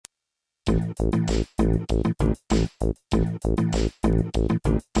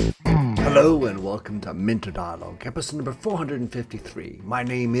Hello and welcome to Minter Dialogue, episode number 453. My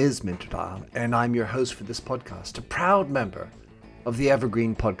name is Minter Dial and I'm your host for this podcast, a proud member of the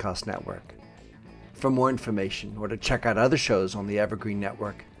Evergreen Podcast Network. For more information or to check out other shows on the Evergreen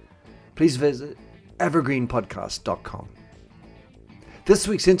Network, please visit evergreenpodcast.com. This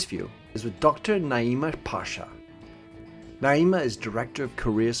week's interview is with Dr. Naima Pasha. Naima is Director of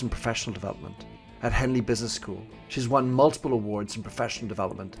Careers and Professional Development at Henley Business School. She's won multiple awards in professional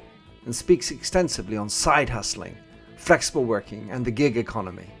development and speaks extensively on side hustling, flexible working, and the gig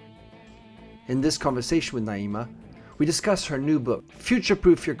economy. In this conversation with Naima, we discuss her new book,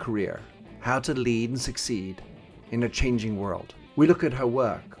 Future-Proof Your Career: How to Lead and Succeed in a Changing World. We look at her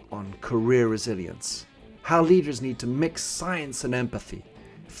work on career resilience, how leaders need to mix science and empathy,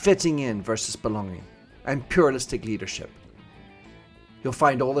 fitting in versus belonging, and pluralistic leadership. You'll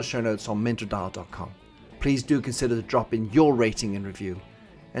find all the show notes on minterdial.com. Please do consider to drop in your rating and review.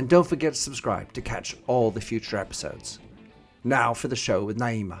 And don't forget to subscribe to catch all the future episodes. Now for the show with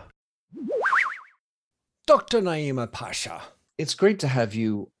Naima. Dr. Naima Pasha, it's great to have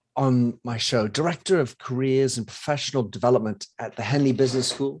you on my show. Director of Careers and Professional Development at the Henley Business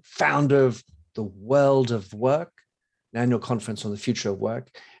School, founder of the World of Work, an annual conference on the future of work.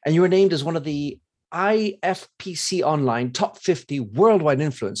 And you were named as one of the IFPC Online Top 50 Worldwide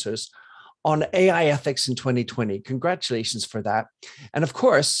Influencers on AI ethics in 2020. Congratulations for that. And of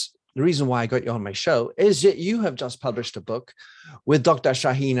course, the reason why I got you on my show is that you have just published a book with Dr.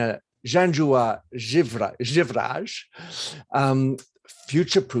 Shahina Janjua Jivraj,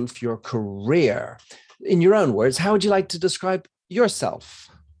 Future-Proof Your Career. In your own words, how would you like to describe yourself?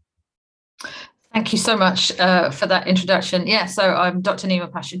 Thank you so much for that introduction. Yeah, so I'm Dr. Naima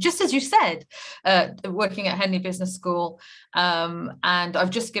Pasha, just as you said, working at Henley Business School, and I've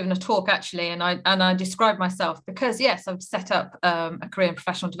just given a talk actually, and I describe myself because yes, I've set up a career and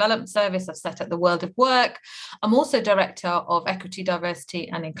professional development service. I've set up the World of Work. I'm also director of Equity, Diversity,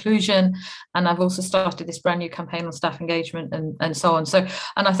 and Inclusion, and I've also started this brand new campaign on staff engagement and so on. So,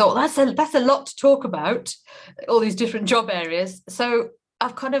 and I thought that's a lot to talk about, all these different job areas. So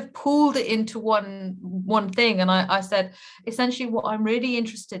I've kind of pulled it into one thing. And I said, essentially what I'm really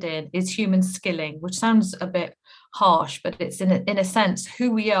interested in is human skilling, which sounds a bit harsh, but it's in a sense who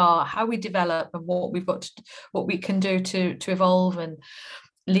we are, how we develop, and what we can do to evolve and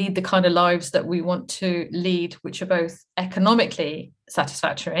lead the kind of lives that we want to lead, which are both economically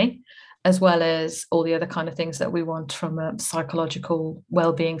satisfactory, as well as all the other kind of things that we want from a psychological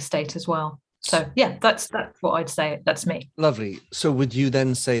well-being state as well. So yeah, that's what I'd say. That's me. Lovely. So would you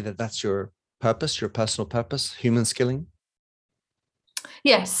then say that that's your purpose, your personal purpose, human skilling?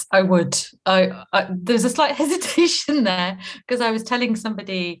 Yes, I would. There's a slight hesitation there because I was telling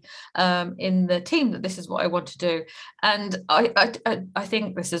somebody in the team that this is what I want to do, and I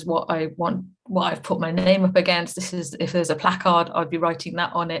think this is what I want. What I've put my name up against. This is, if there's a placard, I'd be writing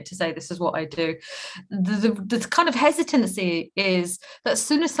that on it to say this is what I do. The kind of hesitancy is that as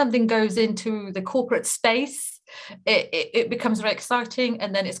soon as something goes into the corporate space, it becomes very exciting,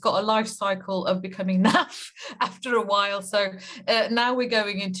 and then it's got a life cycle of becoming naff after a while. So now we're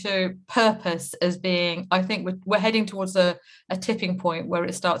going into purpose as being, I think we're heading towards a tipping point where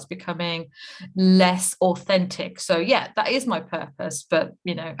it starts becoming less authentic. So yeah, that is my purpose, but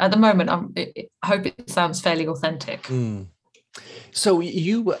at the moment I hope it sounds fairly authentic. So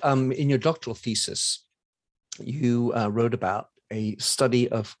you in your doctoral thesis you wrote about a study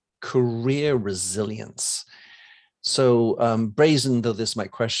of career resilience. So brazen though this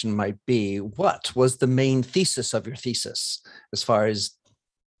question might be, what was the main thesis of your thesis as far as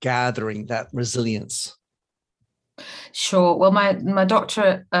gathering that resilience? Sure. Well, my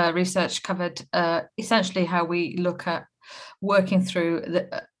doctorate research covered essentially how we look at working through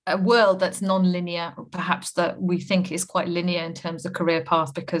a world that's non-linear, perhaps that we think is quite linear in terms of career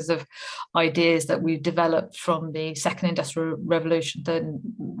path because of ideas that we've developed from the second industrial revolution, third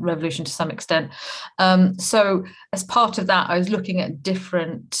revolution to some extent. So as part of that, I was looking at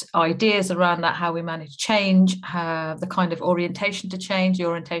different ideas around that, how we manage change, the kind of orientation to change, the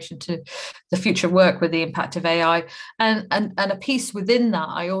orientation to the future work with the impact of AI. And a piece within that,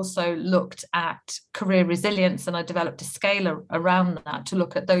 I also looked at career resilience, and I developed a scale around that to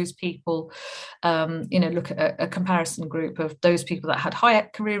look at those people, look at a comparison group of those people that had higher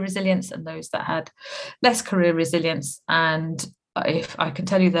career resilience and those that had less career resilience. And if I can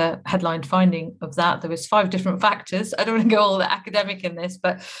tell you the headline finding of that, there was 5 different factors. I don't want to go all the academic in this,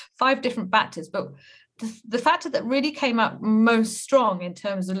 but 5 different factors. But the factor that really came out most strong in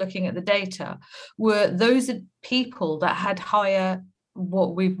terms of looking at the data were those people that had higher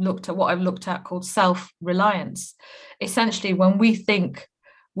what I've looked at called self-reliance. Essentially, when we think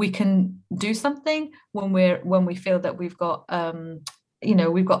we can do something, when we feel that we've got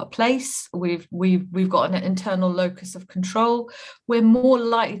we've got a place, we've got an internal locus of control, we're more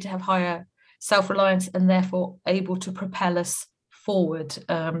likely to have higher self-reliance and therefore able to propel us forward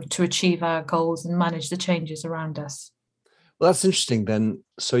to achieve our goals and manage the changes around us. Well, that's interesting then.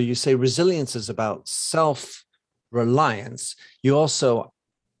 So you say resilience is about self-reliance. You also,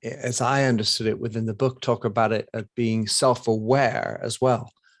 as I understood it within the book, talk about it as being self-aware as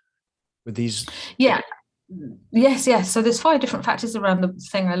well. With these, yeah, yes. So there's 5 different factors around the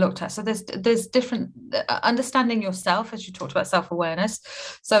thing I looked at. So there's different understanding yourself, as you talked about self-awareness.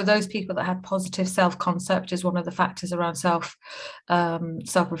 So those people that have positive self-concept is one of the factors around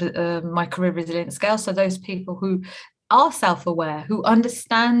my career resilience scale. So those people who are self-aware, who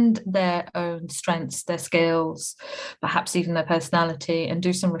understand their own strengths, their skills, perhaps even their personality, and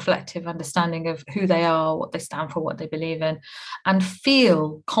do some reflective understanding of who they are, what they stand for, what they believe in, and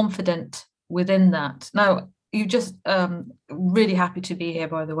feel confident within that. Now, you just really happy to be here,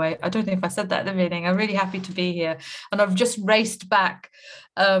 by the way. I don't think if I said that at the beginning. I'm really happy to be here. And I've just raced back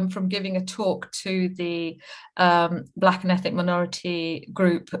from giving a talk to the Black and Ethnic Minority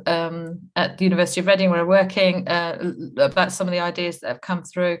group at the University of Reading, where we're working, about some of the ideas that have come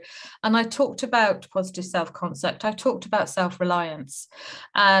through. And I talked about positive self-concept. I talked about self-reliance,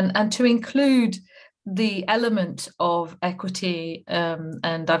 and to include the element of equity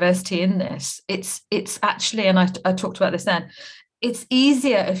and diversity in this, it's actually, and I talked about this then, it's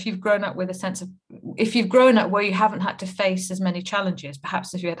easier if you've grown up with a sense of, if you've grown up where you haven't had to face as many challenges,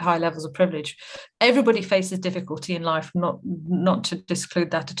 perhaps if you had high levels of privilege. Everybody faces difficulty in life, not to disclude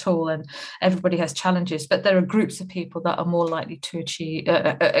that at all, and everybody has challenges, but there are groups of people that are more likely to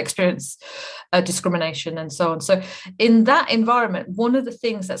experience discrimination and so on. So in that environment, one of the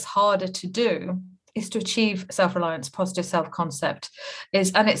things that's harder to do is to achieve self-reliance, positive self-concept, and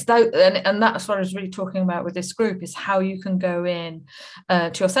that's what I was really talking about with this group, is how you can go in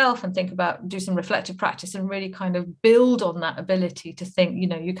to yourself and think about, do some reflective practice and really kind of build on that ability to think,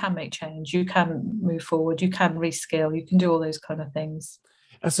 you can make change, you can move forward, you can reskill, you can do all those kind of things.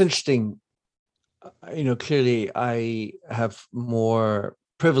 That's interesting. Clearly I have more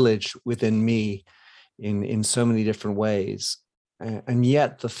privilege within me in so many different ways. And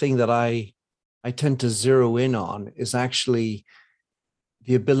yet the thing that I tend to zero in on is actually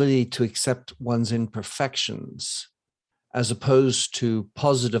the ability to accept one's imperfections, as opposed to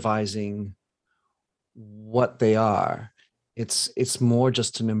positivizing what they are. It's more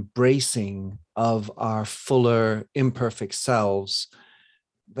just an embracing of our fuller, imperfect selves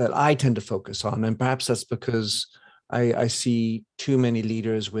that I tend to focus on. And perhaps that's because I see too many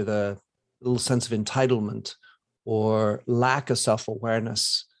leaders with a little sense of entitlement or lack of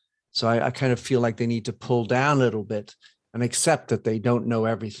self-awareness. So I kind of feel like they need to pull down a little bit and accept that they don't know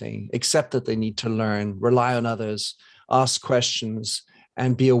everything, accept that they need to learn, rely on others, ask questions,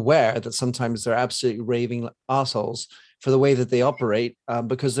 and be aware that sometimes they're absolutely raving assholes for the way that they operate,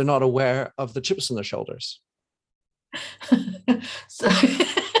 because they're not aware of the chips on their shoulders. So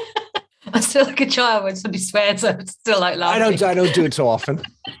I still like a child when somebody swears. I'm still like laughing. I don't do it so often.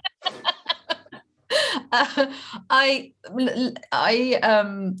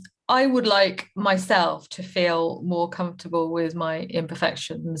 I would like myself to feel more comfortable with my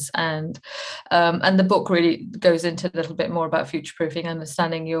imperfections, and the book really goes into a little bit more about future-proofing,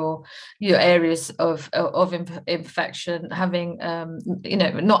 understanding your areas of imperfection, having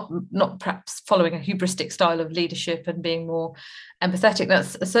not perhaps following a hubristic style of leadership and being more empathetic.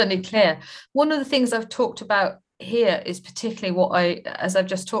 That's certainly clear. One of the things I've talked about here is particularly as I've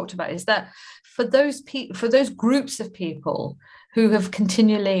just talked about, is that for those groups of people who have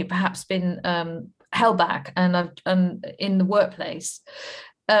continually perhaps been held back and in the workplace,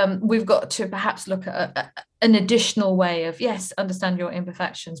 we've got to perhaps look at an additional way of, yes, understand your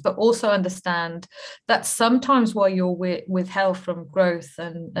imperfections, but also understand that sometimes why you're withheld from growth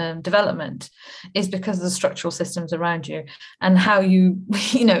and development is because of the structural systems around you, and how you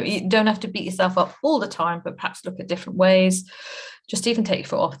don't have to beat yourself up all the time, but perhaps look at different ways. Just even take your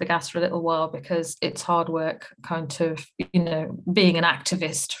foot off the gas for a little while, because it's hard work. Kind of, being an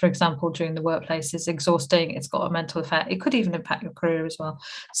activist, for example, during the workplace is exhausting. It's got a mental effect. It could even impact your career as well.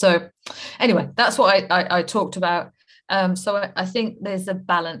 So anyway, that's what I talked about. So I think there's a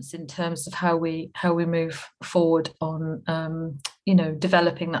balance in terms of how we move forward on,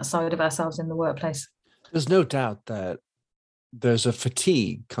 developing that side of ourselves in the workplace. There's no doubt that there's a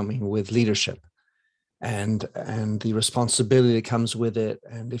fatigue coming with leadership, and the responsibility that comes with it.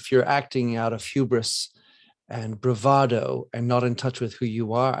 And if you're acting out of hubris and bravado and not in touch with who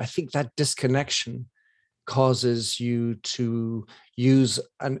you are, I think that disconnection causes you to use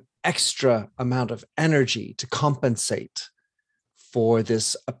an extra amount of energy to compensate for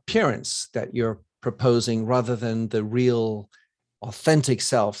this appearance that you're proposing rather than the real authentic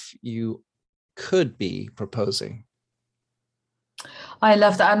self you could be proposing. I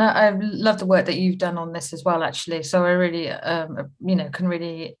love that, and I love the work that you've done on this as well, actually. So I really, can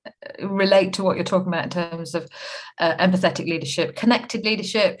really relate to what you're talking about in terms of empathetic leadership, connected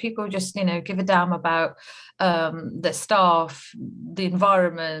leadership. People just, give a damn about the staff, the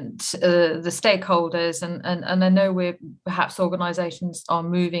environment, the stakeholders, and I know we're perhaps organisations are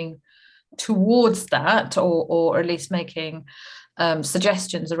moving towards that, or at least making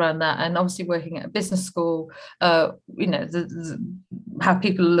suggestions around that. And obviously working at a business school, how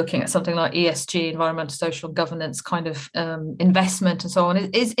people are looking at something like ESG, environmental, social, governance kind of investment and so on,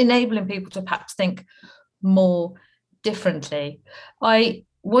 is enabling people to perhaps think more differently. I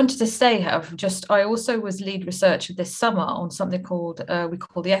wanted to say, however, I also was lead researcher this summer on something called, we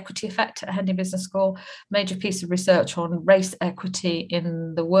call the equity effect at Henley Business School, major piece of research on race equity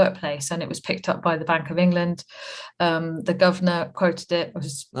in the workplace. And it was picked up by the Bank of England. The governor quoted it. It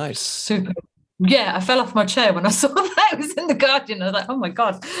was nice. Super. Yeah, I fell off my chair when I saw that. It was in the Guardian. I was like, oh my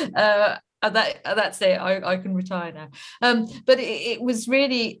God. That's it. I can retire now. But it was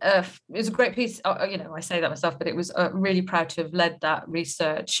really, it was a great piece. I say that myself, but it was really proud to have led that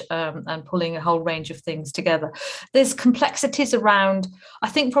research and pulling a whole range of things together. There's complexities around, I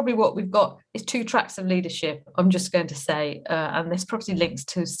think probably what we've got is two tracks of leadership, I'm just going to say, and this probably links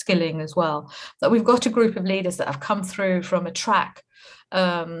to skilling as well, that we've got a group of leaders that have come through from a track.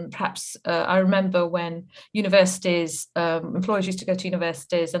 I remember when universities, employers used to go to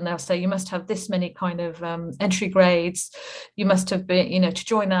universities and they'll say, you must have this many kind of entry grades. You must have been, to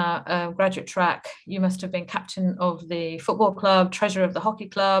join our graduate track, you must have been captain of the football club, treasurer of the hockey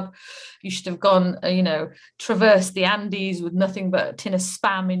club. You should have gone, traversed the Andes with nothing but a tin of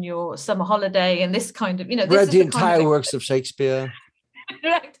Spam in your summer holiday. And this kind of, read the entire works of Shakespeare.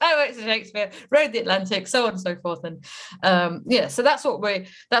 Shakespeare, rode the Atlantic, so on and so forth, and so that's what we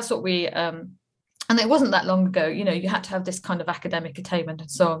and it wasn't that long ago, you had to have this kind of academic attainment and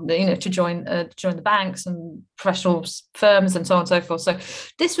so on, to join the banks and professional firms and so on and so forth. So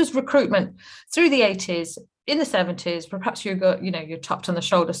this was recruitment through the 80s. In the 70s, perhaps you got, you're tapped on the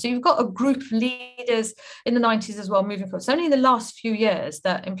shoulder. So you've got a group of leaders in the 90s as well moving forward. It's only in the last few years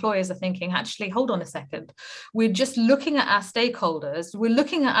that employers are thinking, actually, hold on a second. We're just looking at our stakeholders. We're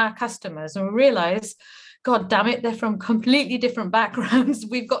looking at our customers and we realize, God damn it, they're from completely different backgrounds.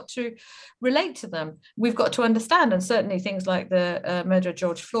 We've got to relate to them. We've got to understand. And certainly things like the murder of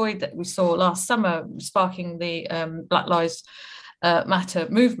George Floyd that we saw last summer, sparking the Black Lives Matter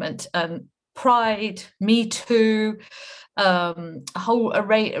movement, and Pride, Me Too, a whole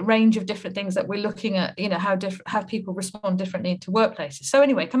range of different things that we're looking at, how people respond differently to workplaces. So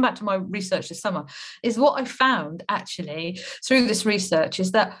anyway, come back to my research this summer, is what I found actually through this research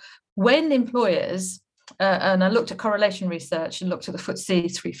is that when employers, and I looked at correlation research and looked at the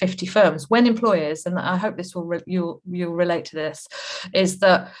FTSE 350 firms, when employers, and I hope this will you'll relate to this, is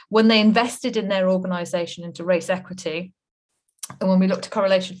that when they invested in their organisation into race equity, and when we looked at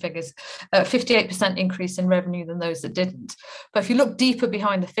correlation figures, 58% increase in revenue than those that didn't. But if you look deeper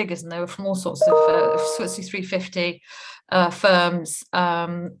behind the figures, and they were from all sorts of FTSE 350 firms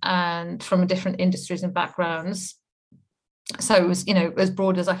and from different industries and backgrounds, so it was, as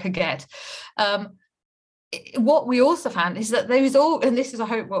broad as I could get. What we also found is that there was and this is, I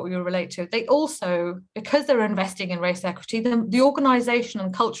hope, what we will relate to, they also, because they were investing in race equity, the organisation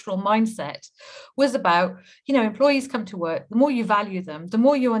and cultural mindset was about, employees come to work, the more you value them, the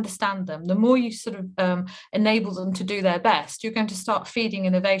more you understand them, the more you sort of enable them to do their best, you're going to start feeding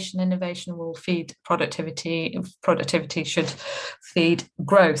innovation. Innovation will feed productivity. Productivity should feed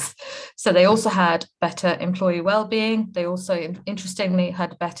growth. So they also had better employee well-being. They also, interestingly,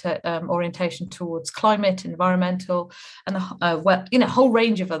 had better orientation towards climate, environmental, and a whole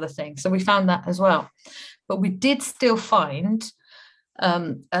range of other things. So we found that as well. But we did still find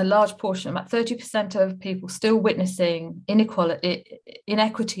a large portion, about 30% of people still witnessing inequity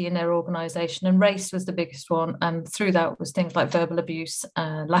in their organisation, and race was the biggest one. And through that was things like verbal abuse,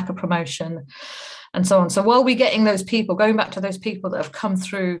 lack of promotion, and so on. So while we're getting those people, going back to those people that have come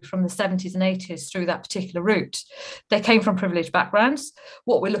through from the 70s and 80s through that particular route, they came from privileged backgrounds.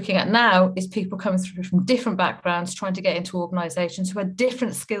 What we're looking at now is people coming through from different backgrounds, trying to get into organisations who have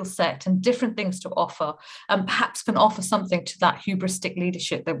different skill set and different things to offer, and perhaps can offer something to that hubristic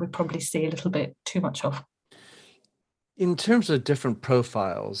leadership that we probably see a little bit too much of. In terms of different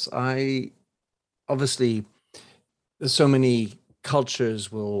profiles, I obviously So many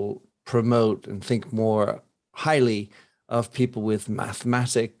cultures will promote and think more highly of people with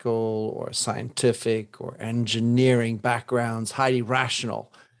mathematical or scientific or engineering backgrounds, highly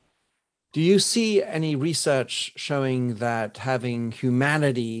rational. Do you see any research showing that having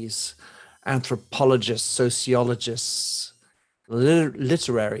humanities, anthropologists, sociologists,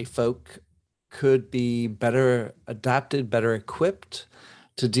 literary folk could be better adapted, better equipped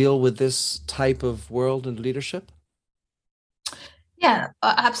to deal with this type of world and leadership? Yeah,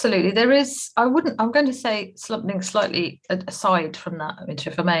 absolutely. There is, I'm going to say something slightly aside from that,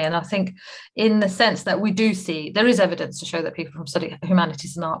 if I may. And I think in the sense that we do see, there is evidence to show that people from study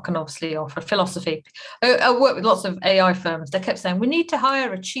humanities and art can obviously offer philosophy. I work with lots of AI firms. They kept saying, we need to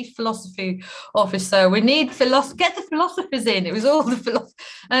hire a chief philosophy officer. We need get the philosophers in. It was all the philosophers.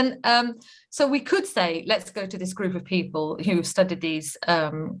 And so we could say, let's go to this group of people who studied these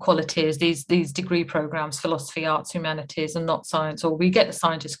qualities, these degree programs, philosophy, arts, humanities, and not science, or we get the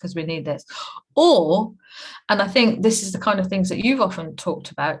scientists because we need this. Or, and I think this is the kind of things that you've often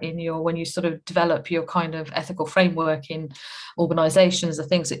talked about in your, when you sort of develop your kind of ethical framework in organizations, the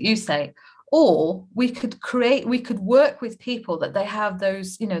things that you say, or we could work with people that they have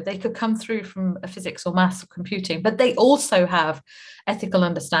those, they could come through from a physics or maths or computing, but they also have ethical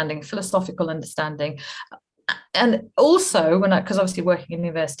understanding, philosophical understanding. And also because obviously working in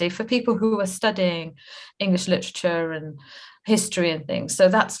university, for people who are studying English literature and history and things, so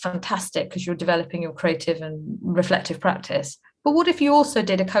that's fantastic because you're developing your creative and reflective practice. But what if you also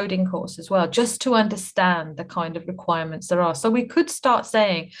did a coding course as well, just to understand the kind of requirements there are? So we could start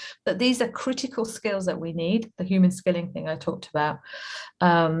saying that these are critical skills that we need, the human skilling thing I talked about.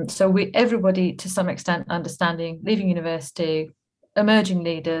 So everybody, to some extent, understanding, leaving university, emerging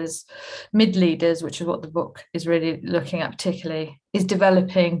leaders, mid leaders, which is what the book is really looking at particularly, is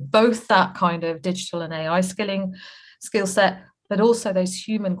developing both that kind of digital and AI skill set, but also those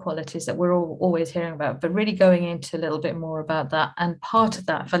human qualities that we're all always hearing about, but really going into a little bit more about that. And part of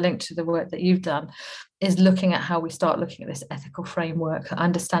that, if I link to the work that you've done, is looking at how we start looking at this ethical framework,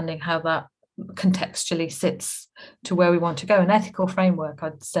 understanding how that contextually sits to where we want to go. An ethical framework,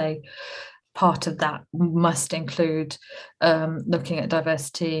 I'd say, part of that must include looking at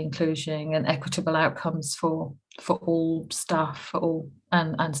diversity, inclusion, and equitable outcomes for all staff, for all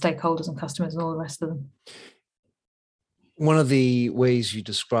and stakeholders and customers and all the rest of them. One of the ways you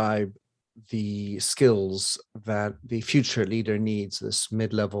describe the skills that the future leader needs, this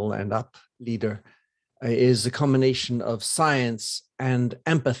mid-level and up leader, is a combination of science and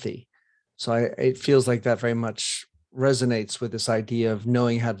empathy. So it feels like that very much resonates with this idea of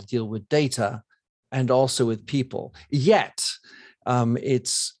knowing how to deal with data and also with people. Yet,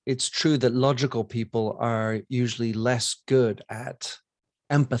 it's true that logical people are usually less good at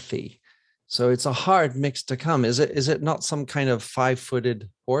empathy. So it's a hard mix to come. Is it not some kind of 5-footed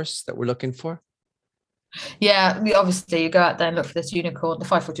horse that we're looking for? Yeah, obviously you go out there and look for this unicorn, the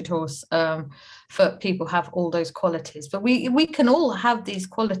 5-footed horse. For people have all those qualities, but we can all have these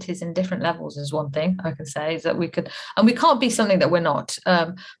qualities in different levels. Is one thing I can say, is that we could, and we can't be something that we're not.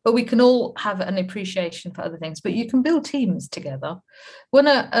 But we can all have an appreciation for other things. But you can build teams together. When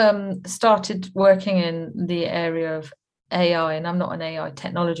I started working in the area of AI, and I'm not an AI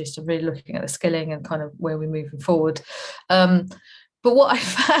technologist, I'm really looking at the skilling and kind of where we're moving forward. But what I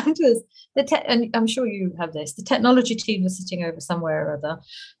found was and I'm sure you have this, the technology team was sitting over somewhere or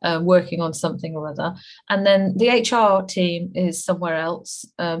other, working on something or other. And then the HR team is somewhere else.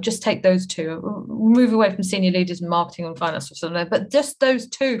 Just take those two, move away from senior leaders and marketing and finance or something. But just those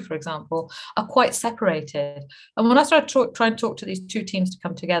two, for example, are quite separated. And when I started trying to talk to these two teams to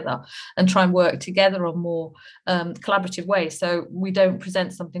come together and try and work together on more collaborative ways, so we don't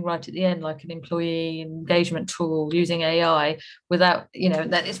present something right at the end, like an employee engagement tool using AI without,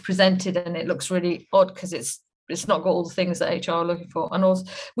 that is presented and it looks really odd because it's not got all the things that HR are looking for. And also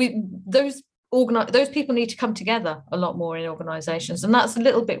those people need to come together a lot more in organizations. And that's a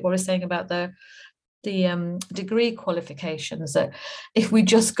little bit what we're saying about the degree qualifications, that if we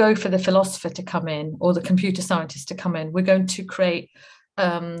just go for the philosopher to come in or the computer scientist to come in, we're going to create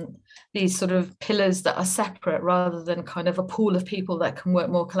these sort of pillars that are separate rather than kind of a pool of people that can work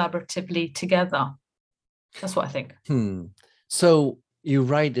more collaboratively together. That's what I think. So you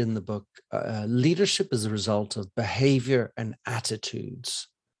write in the book, leadership is a result of behavior and attitudes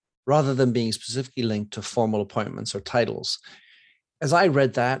rather than being specifically linked to formal appointments or titles. As I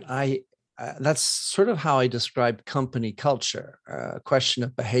read that, that's sort of how I described company culture, a question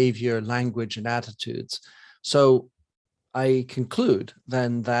of behavior, language, and attitudes. So I conclude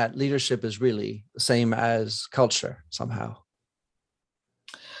then that leadership is really the same as culture somehow.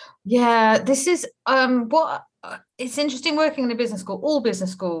 Yeah, this is what it's interesting working in a business school. All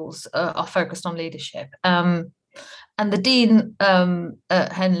business schools are focused on leadership. And the dean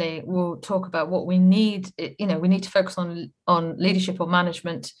at Henley will talk about what we need. We need to focus on leadership or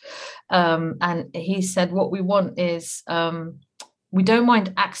management. And he said what we want is we don't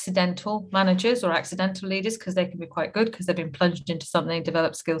mind accidental managers or accidental leaders because they can be quite good because they've been plunged into something,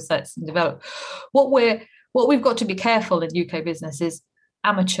 develop skill sets, and develop. What we've got to be careful in UK business is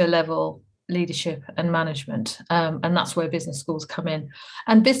amateur level leadership and management, and that's where business schools come in.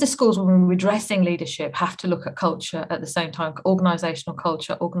 And business schools, when we're addressing leadership, have to look at culture at the same time, organizational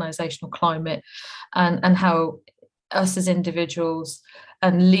culture, organizational climate, and how us as individuals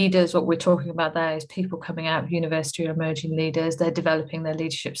and leaders, what we're talking about there is people coming out of university or emerging leaders, they're developing their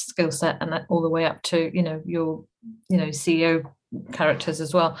leadership skill set, and that all the way up to your CEO characters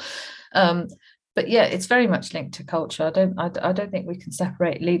as well. But yeah, it's very much linked to culture. I don't think we can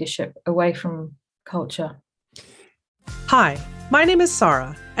separate leadership away from culture. Hi, my name is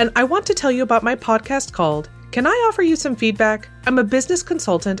Sarah, and I want to tell you about my podcast called Can I Offer You Some Feedback? I'm a business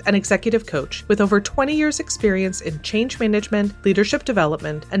consultant and executive coach with over 20 years experience in change management, leadership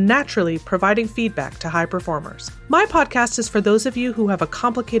development, and naturally providing feedback to high performers. My podcast is for those of you who have a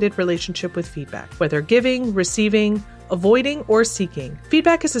complicated relationship with feedback, whether giving, receiving, avoiding, or seeking.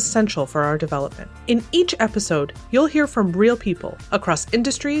 Feedback is essential for our development. In each episode, you'll hear from real people across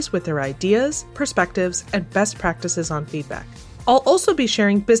industries with their ideas, perspectives, and best practices on feedback. I'll also be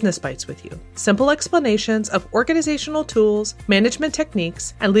sharing business bites with you, simple explanations of organizational tools, management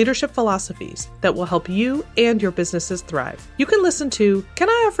techniques, and leadership philosophies that will help you and your businesses thrive. You can listen to Can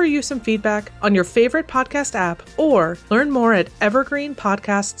I Offer You Some Feedback on your favorite podcast app or learn more at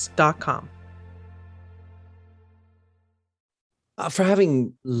evergreenpodcasts.com. For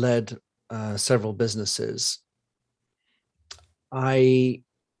having led several businesses, I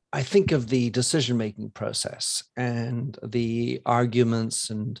think of the decision-making process and the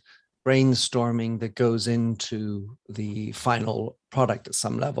arguments and brainstorming that goes into the final product at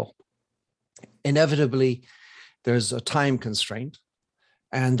some level. Inevitably, there's a time constraint,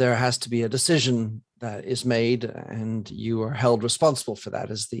 and there has to be a decision that is made, and you are held responsible for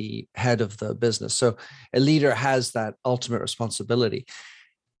that as the head of the business. So a leader has that ultimate responsibility.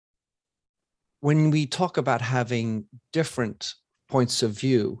 When we talk about having different points of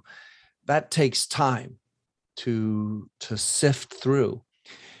view, that takes time to sift through.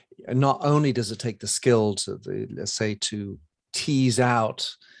 And not only does it take the skill let's say, to tease out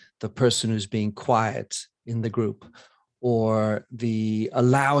the person who's being quiet in the group, or the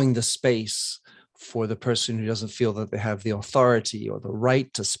allowing the space for the person who doesn't feel that they have the authority or the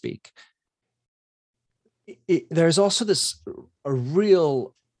right to speak. There's also a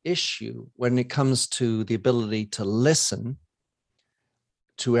real issue when it comes to the ability to listen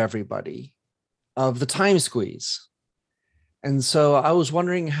to everybody, of the time squeeze. And so I was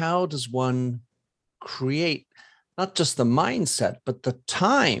wondering, how does one create not just the mindset, but the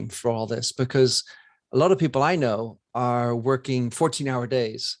time for all this? Because a lot of people I know are working 14-hour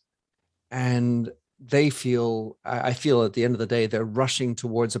days, and I feel at the end of the day, they're rushing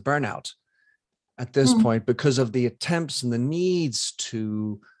towards a burnout at this point because of the attempts and the needs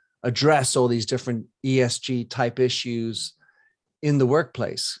to address all these different ESG type issues in the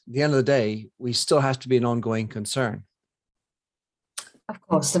workplace. At the end of the day, we still have to be an ongoing concern. Of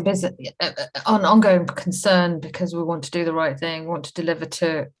course, the business, an ongoing concern, because we want to do the right thing, we want to deliver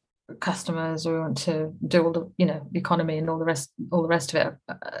to customers, we want to do all the the economy and all the rest of it.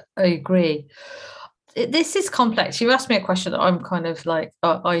 I agree. This is complex. You asked me a question that I'm kind of like,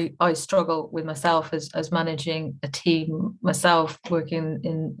 I struggle with myself as managing a team myself, working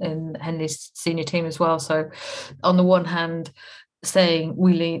in Henley's senior team as well. So on the one hand, saying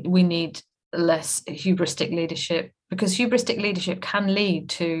we need less hubristic leadership, because hubristic leadership can lead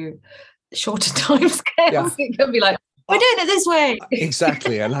to shorter time scales. Yeah. It can be like, we're doing it this way.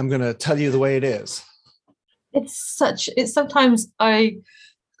 Exactly. And I'm going to tell you the way it is. Sometimes I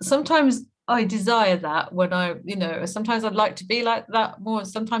desire that when sometimes I'd like to be like that more.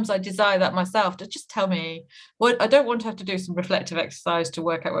 Sometimes I desire that myself, to just tell me what I don't want to have to do some reflective exercise to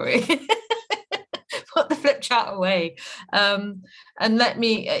work out where we put the flip chart away, and let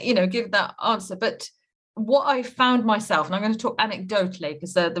me, give that answer. But what I found myself, and I'm going to talk anecdotally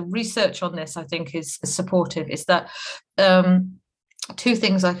because the research on this I think is supportive, is that two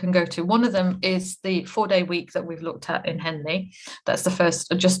things I can go to. One of them is the 4-day week that we've looked at in Henley. That's the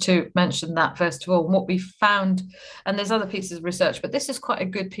first, just to mention that first of all. And what we found, and there's other pieces of research, but this is quite a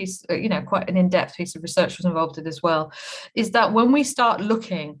good piece, quite an in-depth piece of research was involved in as well, is that when we start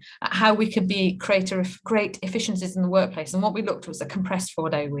looking at how we can create efficiencies in the workplace, and what we looked at was a compressed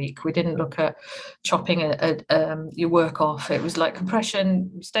 4-day week. We didn't look at chopping your work off. It was like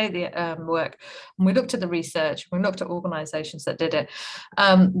compression, stay at the work. And we looked at the research, we looked at organizations that did it.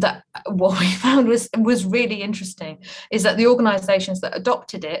 That what we found was really interesting is that the organizations that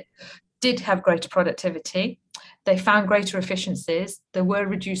adopted it did have greater productivity. They found greater efficiencies. There were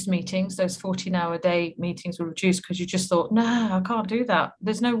reduced meetings. Those 14-hour-a-day meetings were reduced because you just thought, no, I can't do that.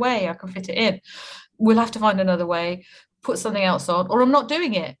 There's no way I can fit it in. We'll have to find another way, put something else on, or I'm not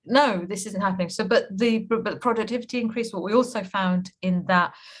doing it. No, this isn't happening. So, but the productivity increased. What we also found in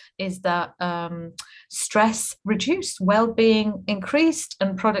that is that stress reduced, well-being increased,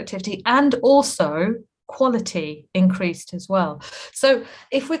 and productivity, and also quality increased as well. So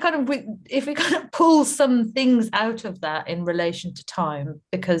if we kind of pull some things out of that in relation to time,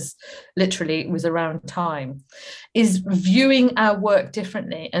 because literally it was around time, is viewing our work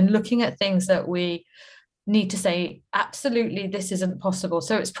differently and looking at things that we need to say, absolutely, this isn't possible.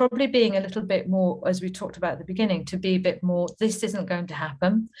 So it's probably being a little bit more, as we talked about at the beginning, to be a bit more, this isn't going to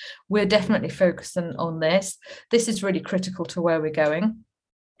happen. We're definitely focusing on this. This is really critical to where we're going.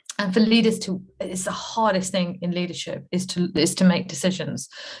 And for leaders it's the hardest thing in leadership is to make decisions,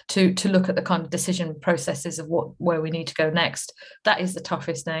 to look at the kind of decision processes of where we need to go next. That is the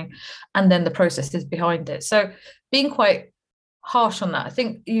toughest thing. And then the processes behind it. So being quite harsh on that. I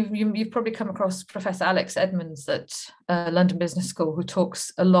think you've probably come across Professor Alex Edmonds at London Business School, who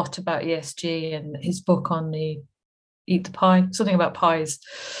talks a lot about ESG, and his book on the Eat the Pie, something about pies,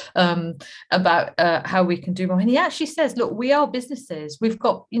 about how we can do more. And he actually says, look, we are businesses. We've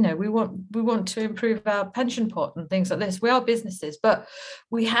got, we want to improve our pension pot and things like this. We are businesses, but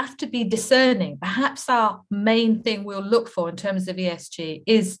we have to be discerning. Perhaps our main thing we'll look for in terms of ESG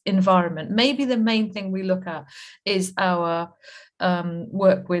is environment. Maybe the main thing we look at is our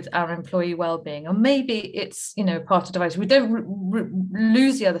work with our employee well-being, or maybe it's part of device. We don't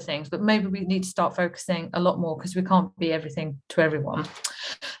lose the other things, but maybe we need to start focusing a lot more, because we can't be everything to everyone.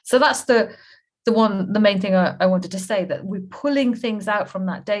 So that's the main thing I wanted to say, that we're pulling things out from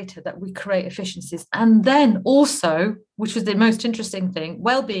that data, that we create efficiencies, and then also, which was the most interesting thing,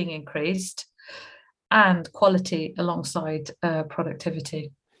 well-being increased and quality alongside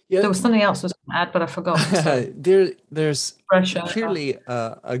productivity. Yeah. There was something else I was going to add, but I forgot. There's clearly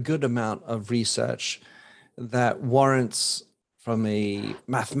a good amount of research that warrants, from a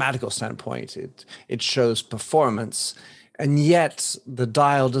mathematical standpoint, it shows performance, and yet the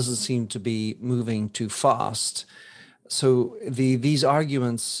dial doesn't seem to be moving too fast. So these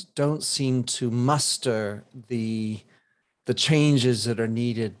arguments don't seem to muster the changes that are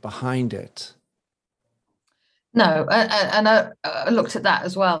needed behind it. No, and I looked at that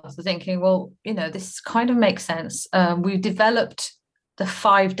as well, so thinking, well, this kind of makes sense. We developed the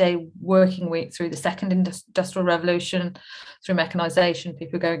 5-day working week through the second industrial revolution, through mechanization,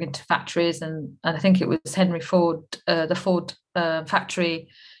 people going into factories, and I think it was Henry Ford, the Ford factory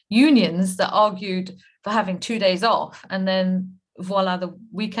unions that argued for having 2 days off, and then voila, the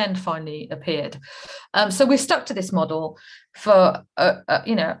weekend finally appeared. So we're stuck to this model for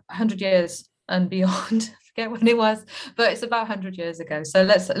 100 years and beyond. Forget when it was, but it's about 100 years ago. So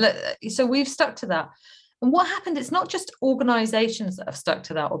so we've stuck to that. And what happened, it's not just organizations that have stuck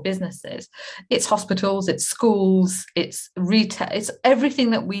to that, or businesses, it's hospitals, it's schools, it's retail, it's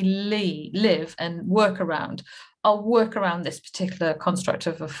everything that we live and work around. I'll work around this particular construct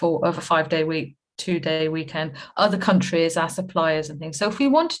of a 5-day week, 2-day weekend, other countries, our suppliers and things. So if we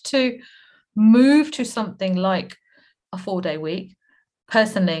wanted to move to something like a 4-day week,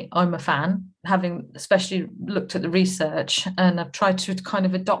 personally, I'm a fan, having especially looked at the research, and I've tried to kind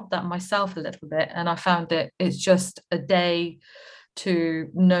of adopt that myself a little bit. And I found it's just a day to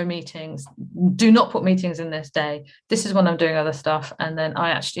no meetings. Do not put meetings in this day. This is when I'm doing other stuff. And then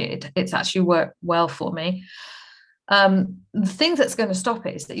it's actually worked well for me. The thing that's going to stop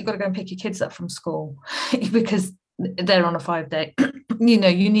it is that you've got to go and pick your kids up from school because they're on a 5-day. You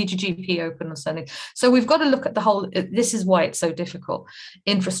need your GP open on Sunday. So we've got to look at the whole, this is why it's so difficult,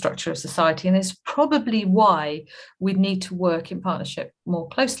 infrastructure of society. And it's probably why we need to work in partnership more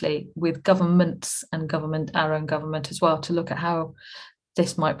closely with governments and our own government as well, to look at how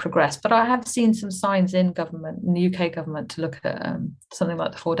this might progress. But I have seen some signs in the UK government, to look at something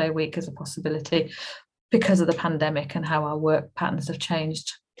like the 4-day week as a possibility, because of the pandemic and how our work patterns have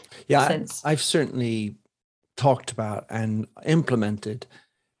changed since. I've certainly talked about and implemented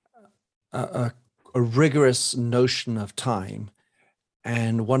a rigorous notion of time.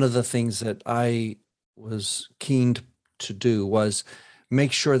 And one of the things that I was keen to do was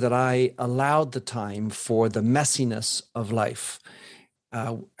make sure that I allowed the time for the messiness of life.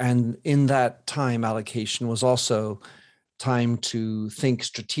 And in that time allocation was also time to think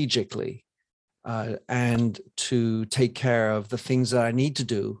strategically and to take care of the things that I need to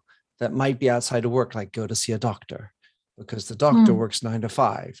do that might be outside of work, like go to see a doctor, because the doctor works 9 to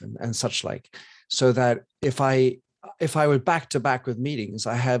 5 and such like. So that if I were back to back with meetings,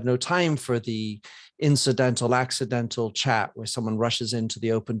 I have no time for the incidental, accidental chat where someone rushes into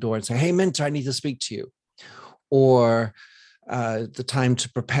the open door and say, "Hey, Minter, I need to speak to you," or the time to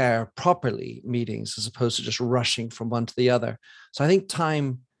prepare properly meetings as opposed to just rushing from one to the other. So I think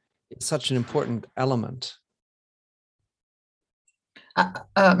time is such an important element.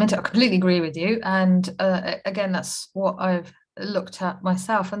 Minter, I completely agree with you. And again, that's what I've looked at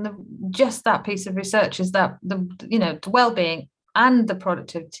myself. And just that piece of research is that the well-being and the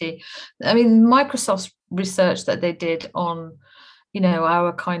productivity. I mean, Microsoft's research that they did on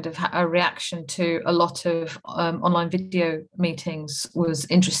our kind of a reaction to a lot of online video meetings was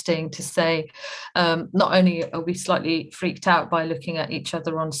interesting to say. Not only are we slightly freaked out by looking at each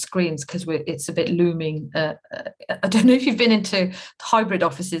other on screens because it's a bit looming. I don't know if you've been into hybrid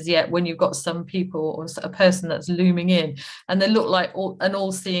offices yet, when you've got some people or a person that's looming in and they look like an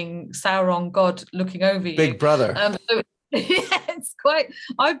all-seeing Sauron god looking over you. Big brother. Yeah, it's quite.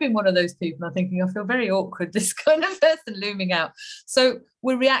 I've been one of those people. I'm thinking I feel very awkward. This kind of person looming out. So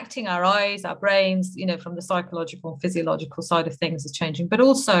we're reacting. Our eyes, our brains, from the psychological and physiological side of things is changing. But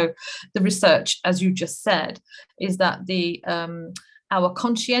also, the research, as you just said, is that our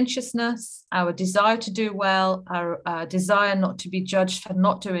conscientiousness, our desire to do well, our desire not to be judged for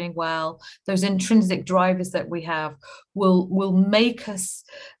not doing well, those intrinsic drivers that we have will make us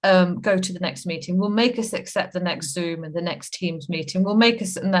go to the next meeting, will make us accept the next Zoom and the next Teams meeting, will make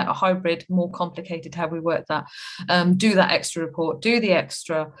us, in that hybrid, more complicated how we work that, do that extra report, do the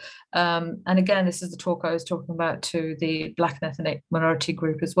extra. And again, this is the talk I was talking about to the Black and ethnic minority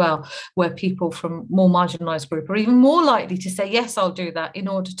group as well, where people from more marginalised group are even more likely to say, yes, I'll do that in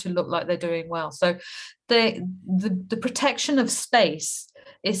order to look like they're doing well. So the protection of space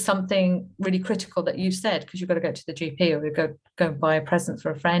is something really critical that you said, because you've got to go to the GP or you go and buy a present for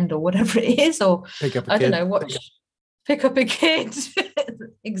a friend or whatever it is, or pick up a kid. Pick up a kid.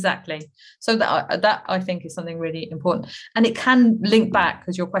 Exactly. So that I think is something really important, and it can link back,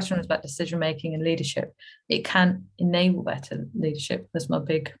 because your question was about decision making and leadership. It can enable better leadership. That's my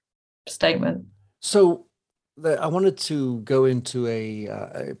big statement. So I wanted to go into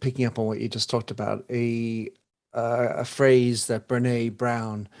picking up on what you just talked about, a phrase that Brene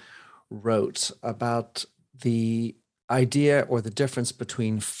Brown wrote about the idea or the difference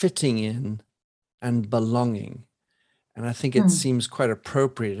between fitting in and belonging. And I think it seems quite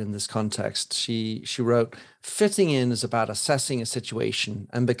appropriate in this context. She wrote, fitting in is about assessing a situation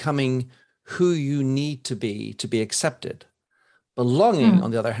and becoming who you need to be accepted. Belonging,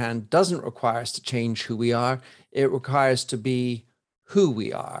 on the other hand, doesn't require us to change who we are. It requires to be who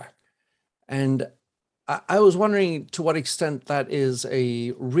we are. And I was wondering to what extent that is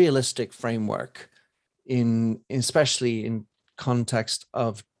a realistic framework, especially in context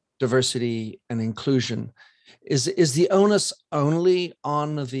of diversity and inclusion. Is the onus only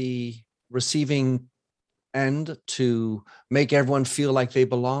on the receiving end to make everyone feel like they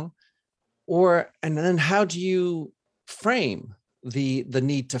belong? And then how do you frame the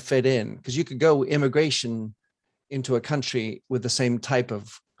need to fit in? Because you could go immigration into a country with the same type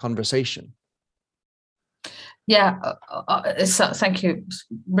of conversation. Yeah, thank you.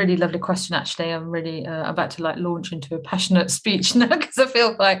 Really lovely question, actually. I'm really about to launch into a passionate speech now, because I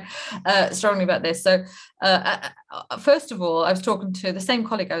feel quite strongly about this. So first of all, I was talking to the same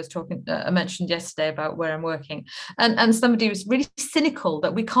colleague I mentioned yesterday about where I'm working, and somebody was really cynical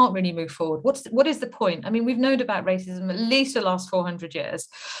that we can't really move forward. What is the point? I mean, we've known about racism at least the last 400 years.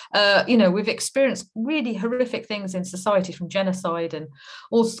 We've experienced really horrific things in society, from genocide and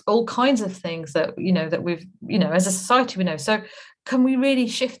all kinds of things that we've as a society we know. So can we really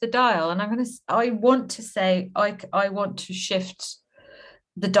shift the dial? And I want to say I want to shift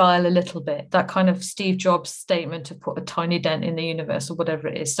the dial a little bit, that kind of Steve Jobs statement to put a tiny dent in the universe or whatever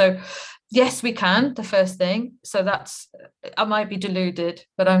it is. So yes, we can, the first thing. So I might be deluded,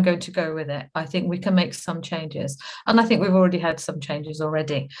 but I'm going to go with it. I think we can make some changes. And I think we've already had some changes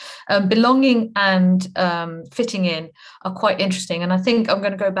already. Belonging and fitting in are quite interesting. And I think I'm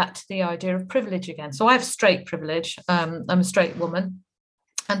going to go back to the idea of privilege again. So I have straight privilege. I'm a straight woman.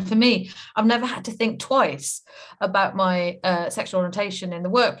 And for me, I've never had to think twice about my sexual orientation in the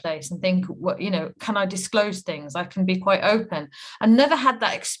workplace and think, what, can I disclose things? I can be quite open. I never had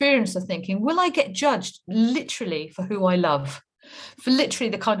that experience of thinking, will I get judged literally for who I love? For literally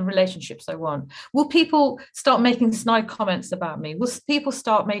the kind of relationships I want? Will people start making snide comments about me? Will people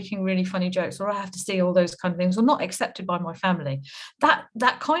start making really funny jokes, or I have to see all those kind of things, or not accepted by my family?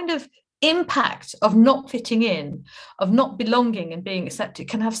 That kind of impact of not fitting in, of not belonging and being accepted,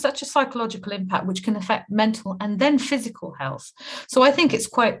 can have such a psychological impact, which can affect mental and then physical health. So I think it's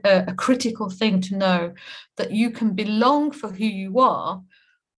quite a critical thing to know that you can belong for who you are,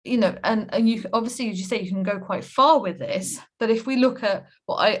 and you obviously, as you say, you can go quite far with this. But if we look at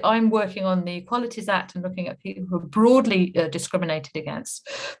what I'm working on, the Equalities Act, and looking at people who are broadly discriminated against,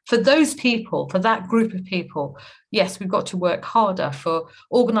 for those people, for that group of people, yes, we've got to work harder for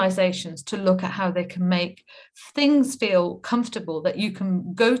organisations to look at how they can make things feel comfortable, that you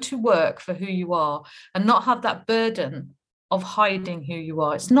can go to work for who you are and not have that burden of hiding who you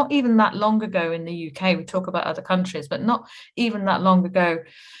are. It's not even that long ago in the UK, we talk about other countries, but not even that long ago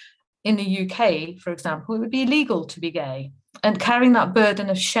in the UK, for example, it would be illegal to be gay, and carrying that burden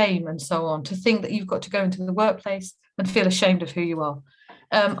of shame and so on, to think that you've got to go into the workplace and feel ashamed of who you are.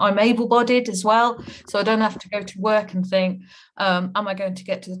 I'm able-bodied as well, so I don't have to go to work and think, am I going to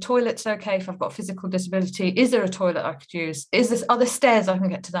get to the toilets okay if I've got physical disability? Is there a toilet I could use? Are there stairs I can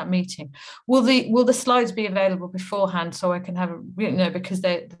get to that meeting? Will the slides be available beforehand so I can have because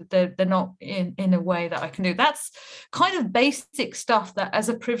they're not in a way that I can do? That's kind of basic stuff that, as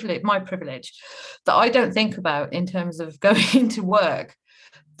a privilege, my privilege, that I don't think about in terms of going into work,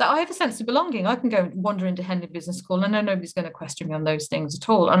 that I have a sense of belonging. I can go and wander into Henley Business School and I know nobody's going to question me on those things at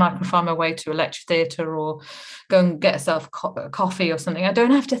all. And I can find my way to a lecture theatre or go and get myself a coffee or something. I don't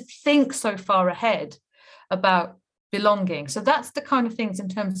have to think so far ahead about belonging. So that's the kind of things in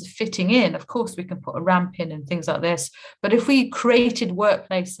terms of fitting in. Of course, we can put a ramp in and things like this. But if we created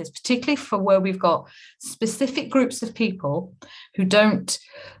workplaces, particularly for where we've got specific groups of people who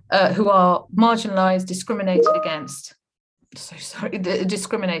are marginalised, discriminated against,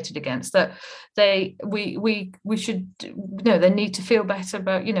 discriminated against, that we should, they need to feel better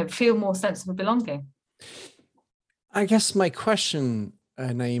about, feel more sense of belonging. I guess my question,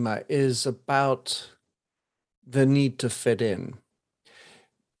 Naima, is about the need to fit in,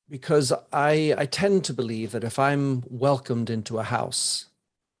 because I tend to believe that if I'm welcomed into a house,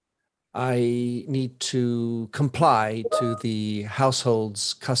 I need to comply to the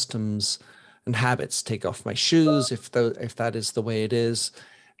household's customs and habits, take off my shoes if that is the way it is,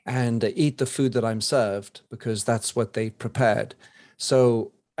 and eat the food that I'm served because that's what they prepared.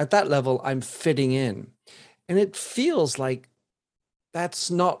 So at that level, I'm fitting in. And it feels like that's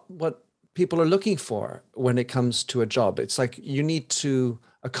not what people are looking for when it comes to a job. It's like you need to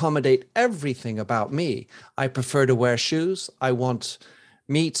accommodate everything about me. I prefer to wear shoes. I want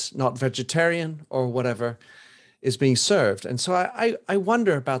meat, not vegetarian, or whatever is being served. And so I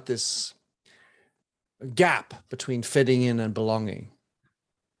wonder about this gap between fitting in and belonging.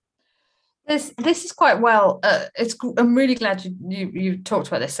 This is quite well. I'm really glad you talked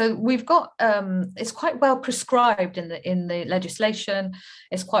about this. So we've got it's quite well prescribed in the legislation.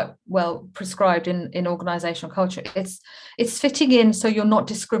 It's quite well prescribed in organisational culture. It's fitting in so you're not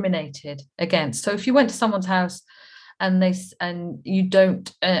discriminated against. So if you went to someone's house and you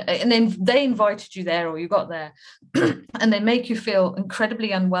don't, and then they invited you there, or you got there, and they make you feel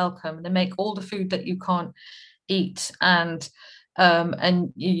incredibly unwelcome, and they make all the food that you can't eat, and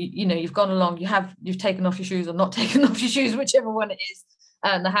you've gone along, you've taken off your shoes or not taken off your shoes, whichever one it is,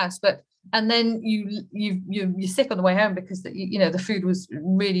 in the house, and then you're sick on the way home because the food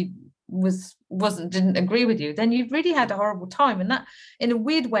didn't agree with you, then you've really had a horrible time. And that, in a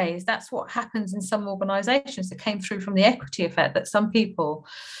weird way, that's what happens in some organizations that came through from the equity effect, that some people,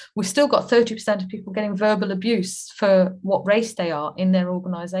 we've still got 30% of people getting verbal abuse for what race they are in their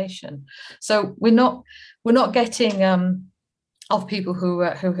organization. So we're not getting of people who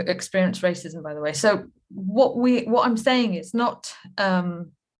experience racism, by the way. So what I'm saying is not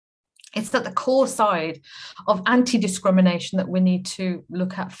it's at the core side of anti-discrimination that we need to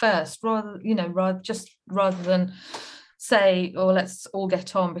look at first, rather than say, oh, let's all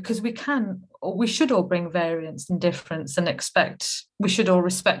get on, because we should all bring variance and difference and we should all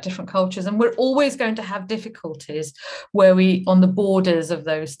respect different cultures. And we're always going to have difficulties where we on the borders of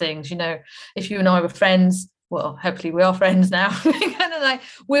those things. If you and I were friends, well, hopefully we are friends now,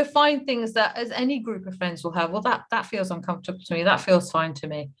 we'll find things that, as any group of friends will have, well, that feels uncomfortable to me, that feels fine to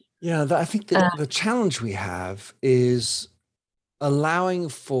me. Yeah, I think the challenge we have is allowing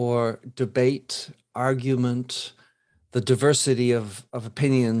for debate, argument, the diversity of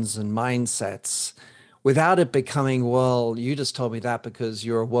opinions and mindsets without it becoming, well, you just told me that because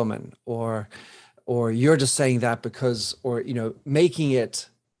you're a woman, or you're just saying that because, or, making it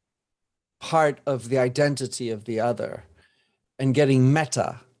part of the identity of the other and getting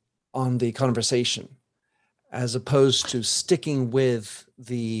meta on the conversation, as opposed to sticking with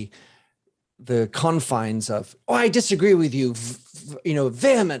the confines of, oh, I disagree with you,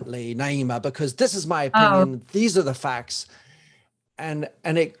 vehemently, Naima, because this is my opinion. These are the facts. And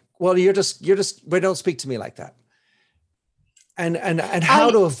it, well, you're just, but don't speak to me like that. And how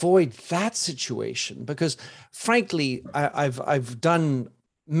to avoid that situation, because frankly, I've done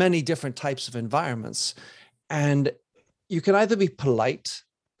many different types of environments, and you can either be polite,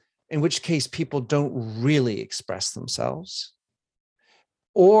 in which case people don't really express themselves,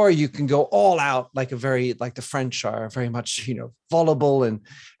 or you can go all out like the French are very much, voluble and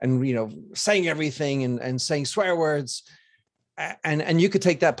saying everything and saying swear words. And you could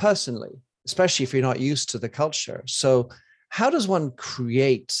take that personally, especially if you're not used to the culture. So how does one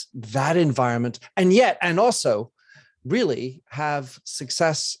create that environment and also really have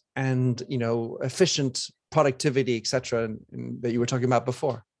success and, efficient productivity, et cetera, that you were talking about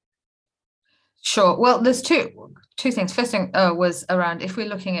before? Sure. Well, there's two things. First thing was around, if we're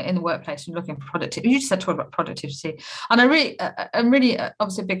looking at in the workplace and looking for productivity. You just said talk about productivity, and I'm really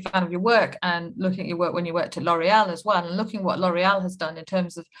obviously a big fan of your work, and looking at your work when you worked at L'Oreal as well, and looking what L'Oreal has done in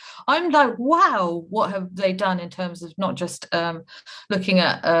terms of, I'm like, wow, what have they done in terms of not just looking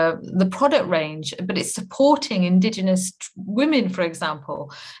at the product range, but it's supporting Indigenous women, for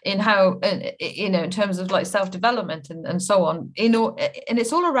example, in how in terms of like self-development and so on. And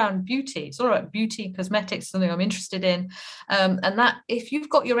it's all around beauty. It's all about beauty, cosmetics, something I'm interested in, and that if you've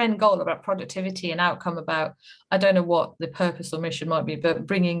got your end goal about productivity and outcome, about, I don't know what the purpose or mission might be, but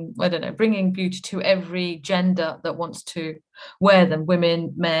bringing beauty to every gender that wants to wear them,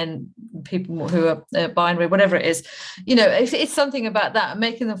 women, men, people who are binary, whatever it is, if it's something about that,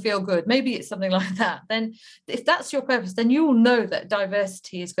 making them feel good, maybe it's something like that, then if that's your purpose, then you will know that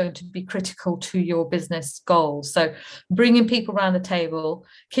diversity is going to be critical to your business goals. So bringing people around the table,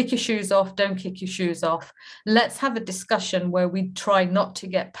 kick your shoes off, don't kick your shoes off. Let's have a discussion where we try not to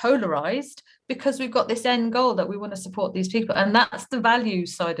get polarized, because we've got this end goal that we want to support these people, and that's the value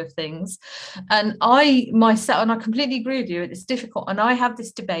side of things. And I myself, and I completely agree with you, it's difficult, and I have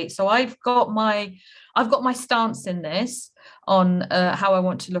this debate. So I've got my stance in this on how I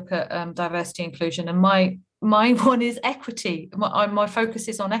want to look at diversity inclusion, and my one is equity. My focus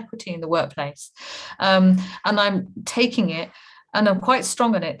is on equity in the workplace, and I'm taking it, and I'm quite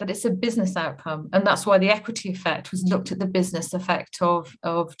strong on it, that it's a business outcome. And that's why the equity effect was looked at the business effect of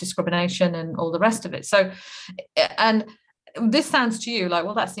discrimination and all the rest of it. So, and this sounds to you like,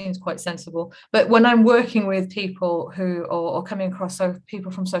 well, that seems quite sensible. But when I'm working with people who, or coming across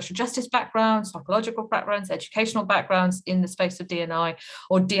people from social justice backgrounds, psychological backgrounds, educational backgrounds in the space of D&I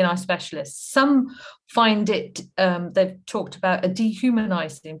or D&I specialists, some find it, they've talked about a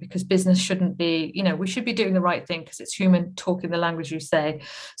dehumanizing, because business shouldn't be, we should be doing the right thing because it's human talking the language you say.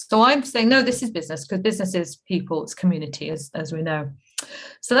 So I'm saying, no, this is business, because business is people, it's community, as we know.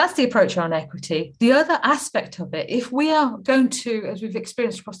 So that's the approach around equity. The other aspect of it, if we are going to, as we've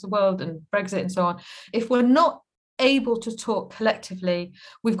experienced across the world and Brexit and so on, if we're not able to talk collectively,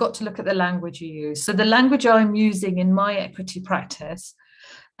 we've got to look at the language you use. So the language I'm using in my equity practice,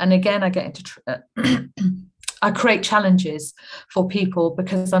 and again, I get into, I create challenges for people,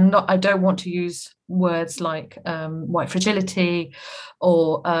 because I don't want to use words like white fragility,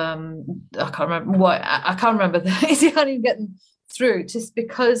 or I can't remember you can't even get them through, just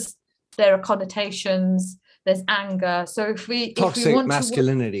because there are connotations, there's anger. So if we want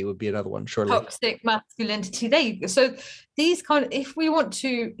masculinity would be another one, surely. Toxic masculinity, there you go. So these if we want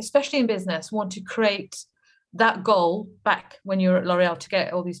to, especially in business, want to create that goal back when you're at L'Oreal, to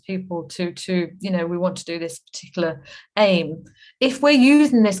get all these people to we want to do this particular aim. If we're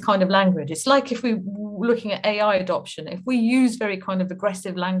using this kind of language, it's like if we're looking at AI adoption, if we use very kind of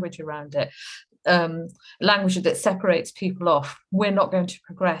aggressive language around it, language that separates people off, we're not going to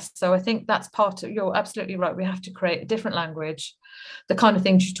progress. So I think that's part of, you're absolutely right, we have to create a different language, the kind of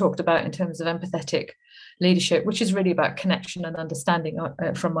things you talked about in terms of empathetic leadership, which is really about connection and understanding,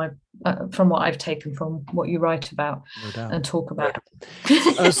 from what I've taken from what you write about and talk about.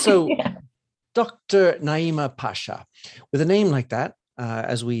 So yeah. Dr. Naima Pasha, with a name like that,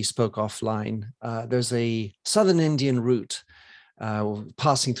 as we spoke offline, there's a Southern Indian root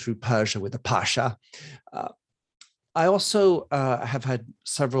passing through Persia with the Pasha. I also have had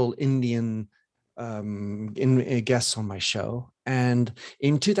several Indian guests on my show, And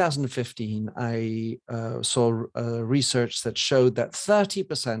in 2015, I saw research that showed that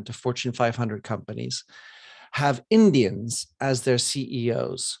 30% of Fortune 500 companies have Indians as their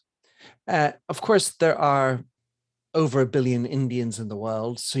CEOs. Of course, there are over 1 billion Indians in the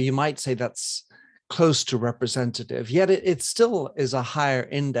world, so you might say that's close to representative, yet it still is a higher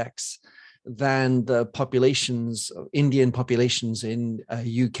index than the Indian populations in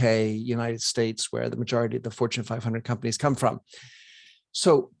UK, United States, where the majority of the Fortune 500 companies come from.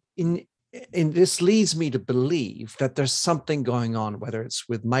 So in this leads me to believe that there's something going on, whether it's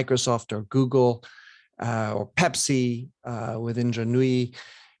with Microsoft or Google or Pepsi with Indra Nooyi.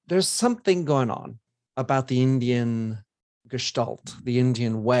 There's something going on about the Indian gestalt, the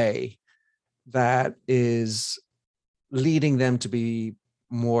Indian way, that is leading them to be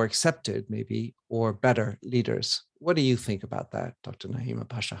more accepted, maybe, or better leaders. What do you think about that, Dr. Naeema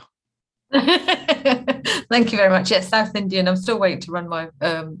Pasha? Thank you very much. Yes, South Indian. I'm still waiting to run my,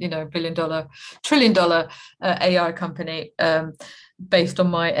 trillion-dollar AI company based on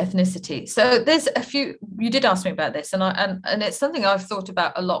my ethnicity. So there's a few. You did ask me about this, and it's something I've thought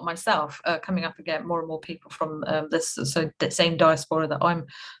about a lot myself. Coming up again, more and more people from the same diaspora that I'm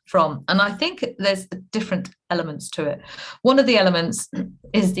from, and I think there's different elements to it. One of the elements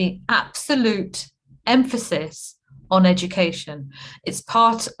is the absolute emphasis on education. It's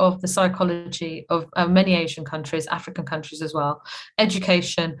part of the psychology of many Asian countries, African countries as well.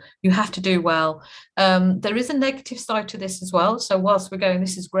 Education, you have to do well. There is a negative side to this as well. So whilst we're going,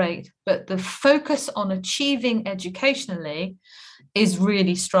 this is great, but the focus on achieving educationally is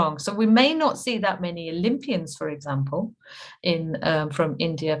really strong. So we may not see that many Olympians, for example, from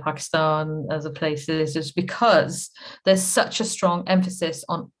India, Pakistan, other places, just because there's such a strong emphasis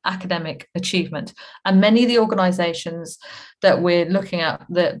on academic achievement. And many of the organizations that we're looking at,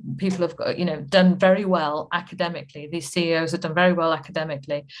 that people have done very well academically, these CEOs have done very well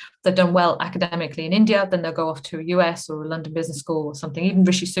academically. They've done well academically in India, then they'll go off to a US or a London Business School or something. Even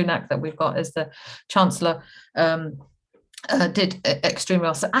Rishi Sunak, that we've got as the Chancellor, did extremely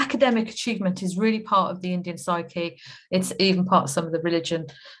well. So academic achievement is really part of the Indian psyche. It's even part of some of the religion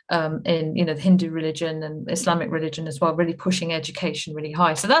in the Hindu religion and Islamic religion as well, really pushing education really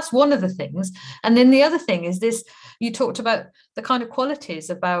high. So that's one of the things. And then the other thing is this, you talked about the kind of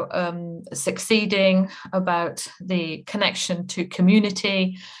qualities about succeeding, about the connection to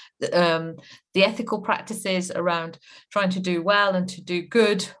community, the ethical practices around trying to do well and to do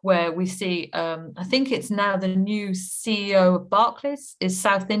good, where we see, I think it's now the new CEO of Barclays is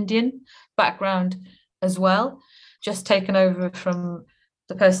South Indian background as well, just taken over from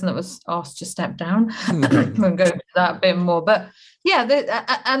the person that was asked to step down. We'll go into that a bit more. But yeah,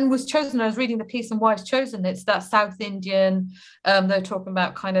 and was chosen, I was reading the piece on why it's chosen, it's that South Indian, they're talking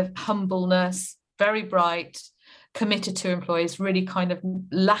about kind of humbleness, very bright, committed to employees, really kind of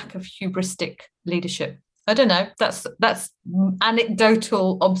lack of hubristic leadership. I don't know, that's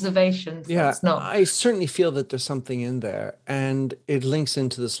anecdotal observations. Yeah, I certainly feel that there's something in there, and it links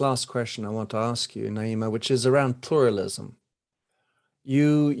into this last question I want to ask you, Naeema, which is around pluralism.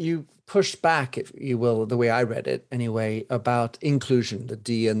 You pushed back, if you will, the way I read it anyway, about inclusion, the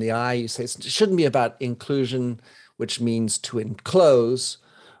D and the I. You say it shouldn't be about inclusion, which means to enclose,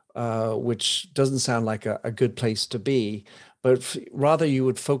 which doesn't sound like a good place to be, but rather you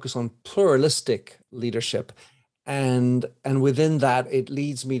would focus on pluralistic leadership. And within that, it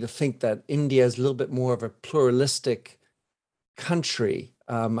leads me to think that India is a little bit more of a pluralistic country.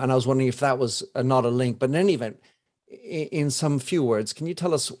 And I was wondering if that was not a link, but in any event, in some few words, can you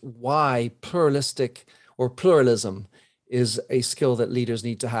tell us why pluralistic or pluralism is a skill that leaders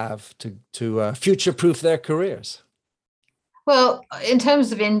need to have to future-proof their careers? Well, in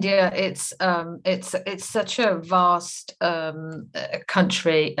terms of India, it's such a vast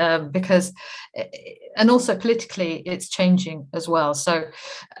country because, and also politically, it's changing as well. So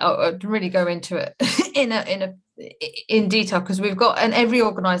I'll really go into it in detail, because we've got, and every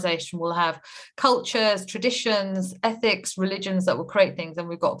organization will have cultures, traditions, ethics, religions that will create things, and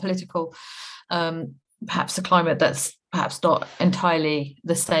we've got political, perhaps a climate that's perhaps not entirely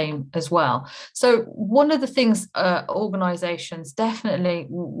the same as well. So one of the things organizations definitely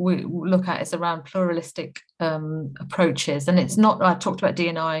we look at is around pluralistic approaches. And it's not, I talked about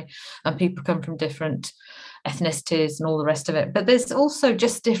D&I and people come from different ethnicities and all the rest of it, but there's also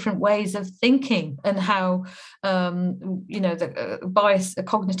just different ways of thinking and how the bias,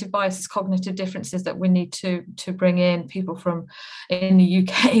 cognitive biases, cognitive differences that we need to bring in. People from, in the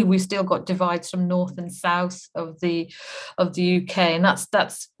UK, we've still got divides from north and south of the UK, and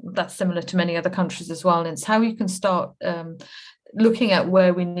that's similar to many other countries as well. And it's how you can start looking at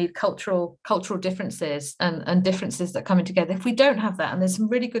where we need cultural differences and differences that coming together. If we don't have that, and there's some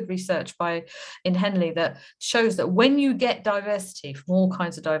really good research in Henley that shows that when you get diversity from all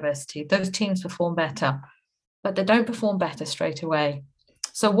kinds of diversity, those teams perform better, but they don't perform better straight away.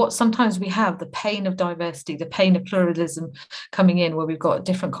 So what sometimes we have, the pain of diversity, the pain of pluralism coming in, where we've got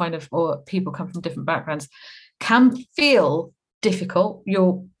different kind of, or people come from different backgrounds, can feel difficult.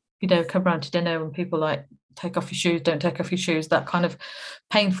 You'll, come around to dinner and people like, take off your shoes, don't take off your shoes, that kind of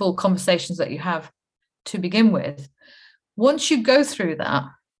painful conversations that you have to begin with. Once you go through that,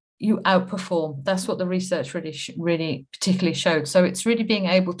 you outperform. That's what the research really particularly showed. So it's really being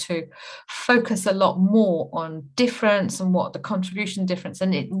able to focus a lot more on difference and what the contribution difference,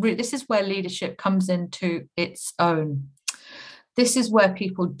 and this is where leadership comes into its own. This is where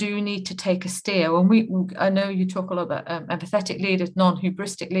people do need to take a steer. I know you talk a lot about empathetic leaders,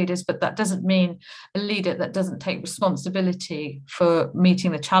 non-hubristic leaders, but that doesn't mean a leader that doesn't take responsibility for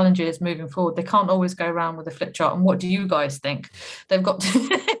meeting the challenges moving forward. They can't always go around with a flip chart. And what do you guys think? They've got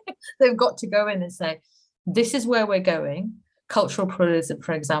to go in and say, this is where we're going. Cultural pluralism,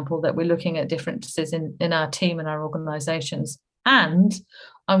 for example, that we're looking at differences in our team and our organizations. And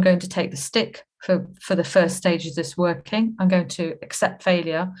I'm going to take the stick for the first stage of this working. I'm going to accept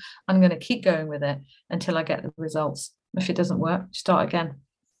failure. I'm going to keep going with it until I get the results. If it doesn't work, start again.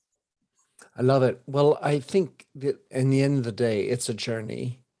 I love it. Well, I think that in the end of the day, it's a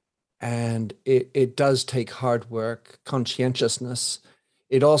journey, and it does take hard work, conscientiousness.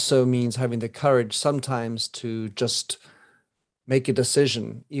 It also means having the courage sometimes to just make a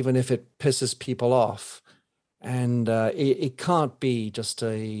decision, even if it pisses people off. And it can't be just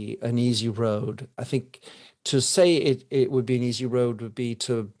an easy road. I think to say it would be an easy road would be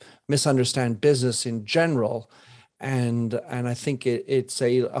to misunderstand business in general. And I think it's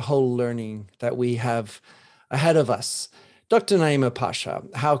a whole learning that we have ahead of us. Dr. Naima Pasha,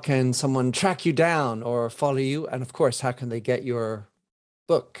 how can someone track you down or follow you? And of course, how can they get your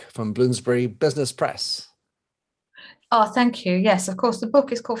book from Bloomsbury Business Press? Oh, thank you. Yes, of course. The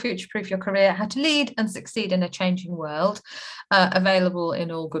book is called Future Proof Your Career, How to Lead and Succeed in a Changing World, available in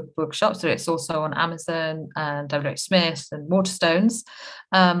all good bookshops. So it's also on Amazon and WH Smith and Waterstones.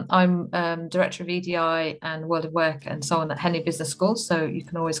 I'm Director of EDI and World of Work and so on at Henley Business School. So you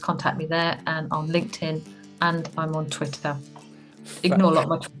can always contact me there, and on LinkedIn, and I'm on Twitter. Ignore a lot of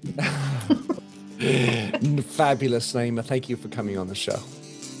my Twitter. Fabulous, Naima. Thank you for coming on the show.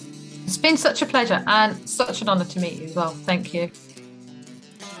 It's been such a pleasure and such an honor to meet you as well. Thank you.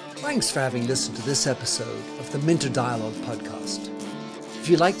 Thanks for having listened to this episode of the Minter Dialogue podcast. If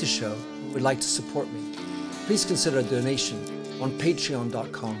you like the show and would like to support me, please consider a donation on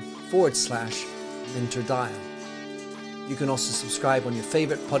patreon.com/MinterDial. You can also subscribe on your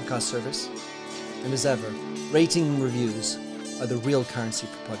favorite podcast service. And as ever, rating and reviews are the real currency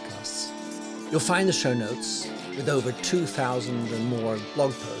for podcasts. You'll find the show notes with over 2,000 and more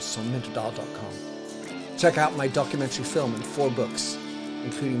blog posts on minterdial.com. Check out my documentary film and 4 books,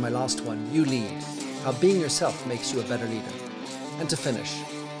 including my last one, You Lead, How Being Yourself Makes You a Better Leader. And to finish,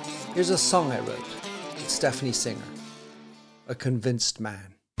 here's a song I wrote with Stephanie Singer, A Convinced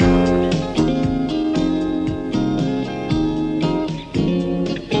Man.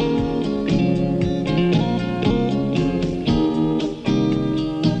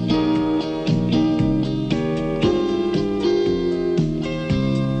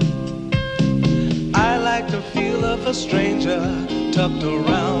 A stranger tucked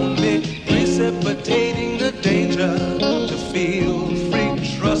around me, precipitating the danger to feel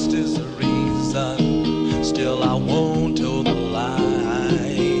free. Trust is the reason, still I won't toe the line.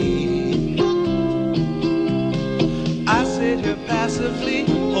 I sit here passively,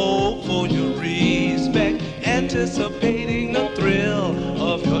 hope for your respect, anticipating the thrill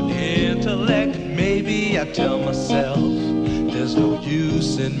of your intellect. Maybe I tell myself there's no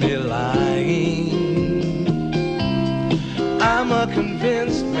use in me lying. I'm a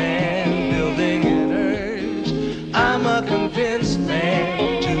convinced man, building an urge. I'm a convinced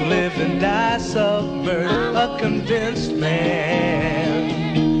man, to live and die submerged. A convinced man,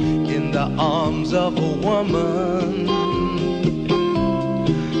 in the arms of a woman.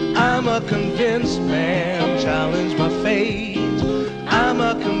 I'm a convinced man, challenge my fate. I'm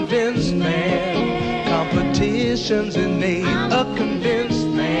a convinced man, competition's innate. A convinced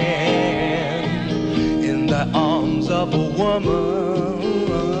man, in the arms of a woman.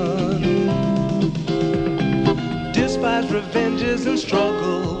 Despise revenges and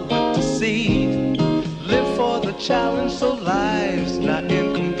struggle with deceit. Live for the challenge so life's not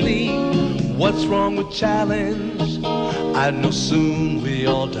incomplete. What's wrong with challenge? I know soon we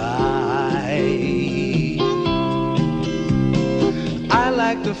all die.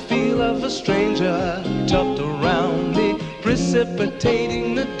 like the feel of a stranger tucked around me,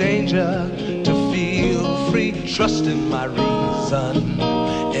 precipitating the danger. To feel free, trust in my reason,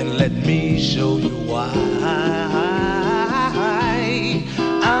 and let me show you why.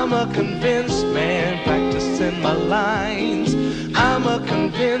 I'm a convinced man, practicing my lines. I'm a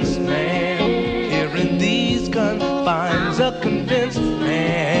convinced man, here in these confines. A convinced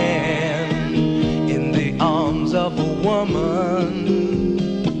man in the arms of a woman.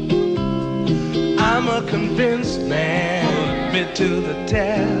 I'm a convinced man, admit to the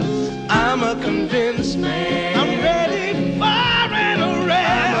test. I'm a convinced man, I'm ready for an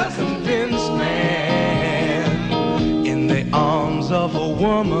arrest. I'm a convinced man in the arms of a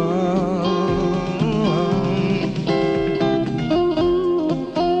woman.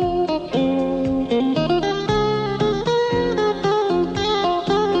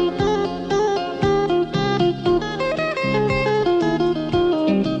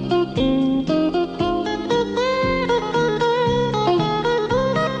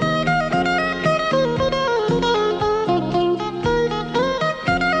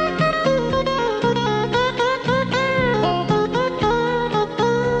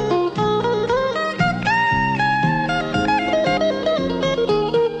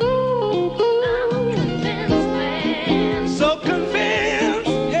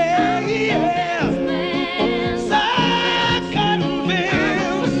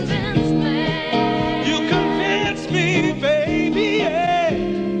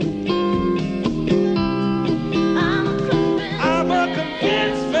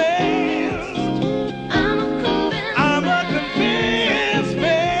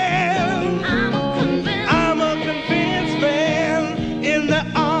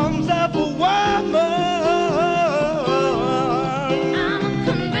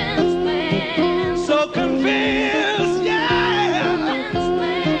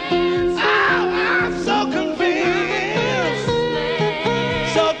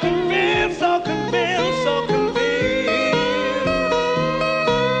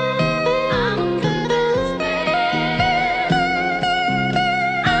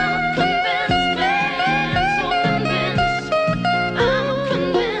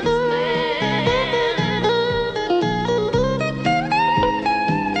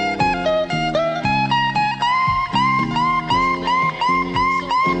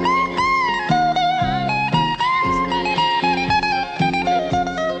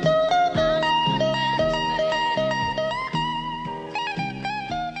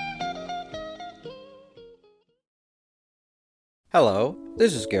 Hello,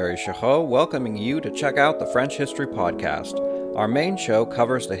 this is Gary Chahot welcoming you to check out the French History Podcast. Our main show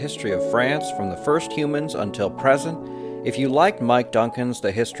covers the history of France from the first humans until present. If you liked Mike Duncan's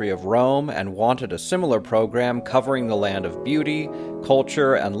The History of Rome and wanted a similar program covering the land of beauty,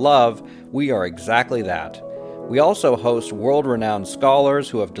 culture, and love, we are exactly that. We also host world-renowned scholars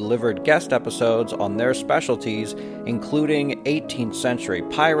who have delivered guest episodes on their specialties, including 18th century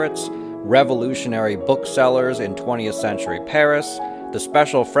pirates, revolutionary booksellers in 20th century Paris, the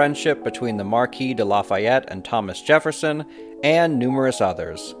special friendship between the Marquis de Lafayette and Thomas Jefferson, and numerous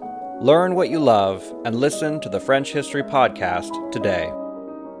others. Learn what you love and listen to the French History Podcast today.